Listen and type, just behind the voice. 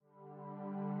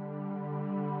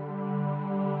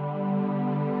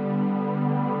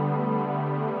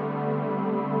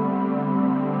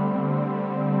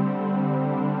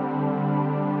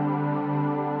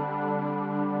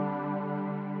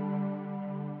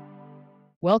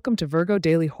Welcome to Virgo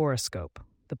Daily Horoscope,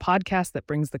 the podcast that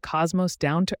brings the cosmos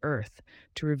down to earth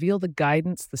to reveal the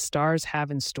guidance the stars have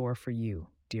in store for you,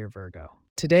 dear Virgo.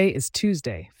 Today is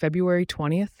Tuesday, February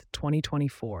 20th,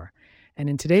 2024, and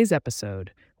in today's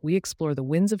episode, we explore the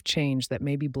winds of change that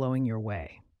may be blowing your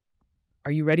way.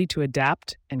 Are you ready to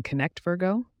adapt and connect,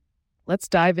 Virgo? Let's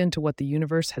dive into what the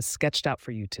universe has sketched out for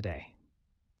you today.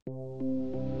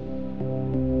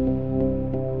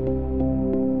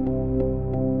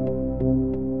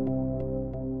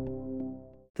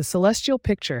 The celestial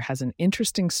picture has an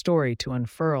interesting story to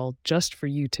unfurl just for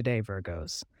you today,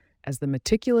 Virgos. As the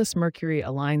meticulous Mercury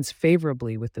aligns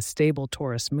favorably with the stable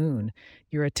Taurus moon,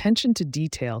 your attention to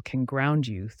detail can ground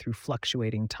you through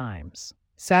fluctuating times.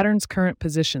 Saturn's current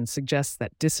position suggests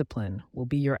that discipline will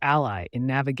be your ally in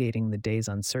navigating the day's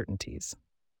uncertainties.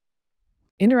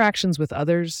 Interactions with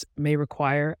others may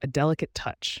require a delicate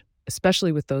touch,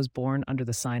 especially with those born under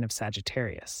the sign of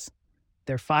Sagittarius.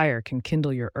 Their fire can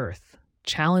kindle your earth,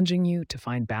 challenging you to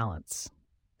find balance.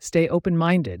 Stay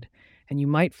open-minded, and you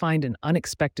might find an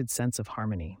unexpected sense of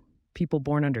harmony. People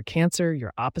born under Cancer,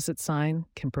 your opposite sign,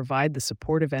 can provide the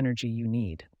supportive energy you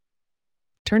need.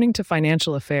 Turning to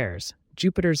financial affairs,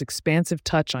 Jupiter's expansive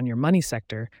touch on your money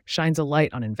sector shines a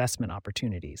light on investment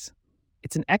opportunities.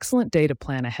 It's an excellent day to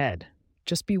plan ahead.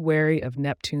 Just be wary of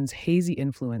Neptune's hazy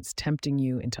influence tempting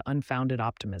you into unfounded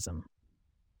optimism.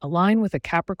 Align with a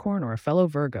Capricorn or a fellow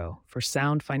Virgo for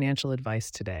sound financial advice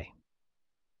today.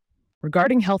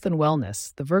 Regarding health and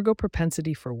wellness, the Virgo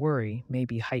propensity for worry may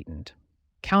be heightened.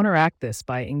 Counteract this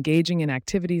by engaging in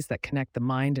activities that connect the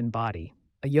mind and body,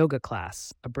 a yoga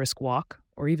class, a brisk walk,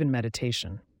 or even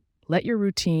meditation. Let your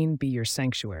routine be your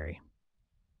sanctuary.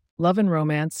 Love and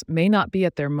romance may not be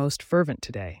at their most fervent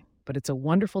today, but it's a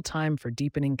wonderful time for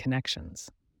deepening connections.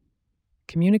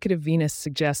 Communicative Venus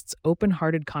suggests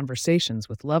open-hearted conversations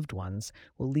with loved ones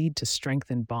will lead to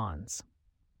strengthened bonds.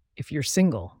 If you're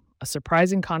single, a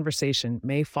surprising conversation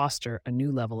may foster a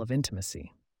new level of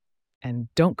intimacy.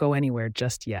 And don't go anywhere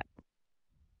just yet.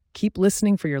 Keep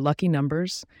listening for your lucky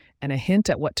numbers and a hint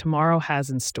at what tomorrow has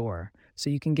in store so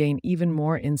you can gain even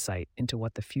more insight into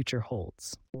what the future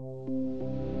holds.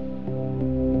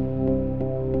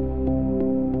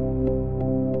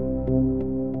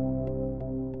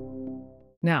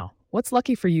 Now, what's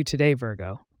lucky for you today,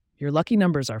 Virgo? Your lucky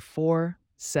numbers are 4,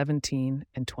 17,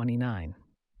 and 29.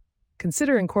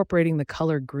 Consider incorporating the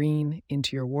color green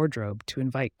into your wardrobe to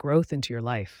invite growth into your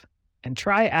life, and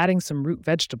try adding some root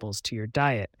vegetables to your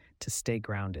diet to stay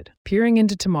grounded. Peering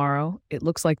into tomorrow, it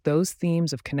looks like those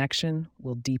themes of connection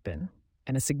will deepen,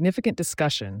 and a significant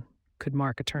discussion could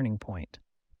mark a turning point.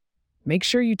 Make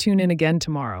sure you tune in again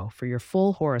tomorrow for your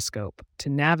full horoscope to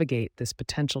navigate this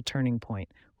potential turning point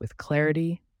with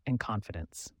clarity and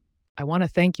confidence. I want to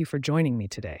thank you for joining me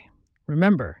today.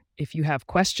 Remember, if you have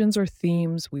questions or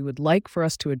themes we would like for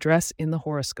us to address in the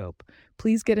horoscope,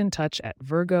 please get in touch at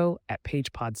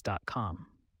virgo@pagepods.com.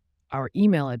 Our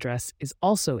email address is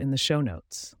also in the show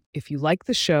notes. If you like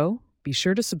the show, be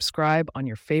sure to subscribe on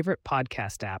your favorite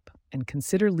podcast app and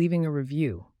consider leaving a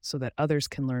review so that others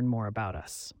can learn more about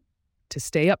us. To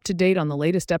stay up to date on the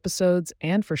latest episodes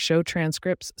and for show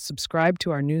transcripts, subscribe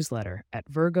to our newsletter at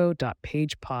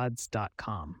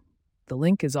virgo.pagepods.com. The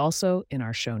link is also in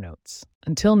our show notes.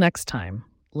 Until next time,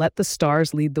 let the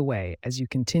stars lead the way as you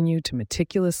continue to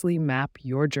meticulously map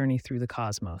your journey through the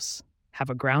cosmos. Have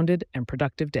a grounded and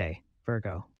productive day,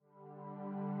 Virgo.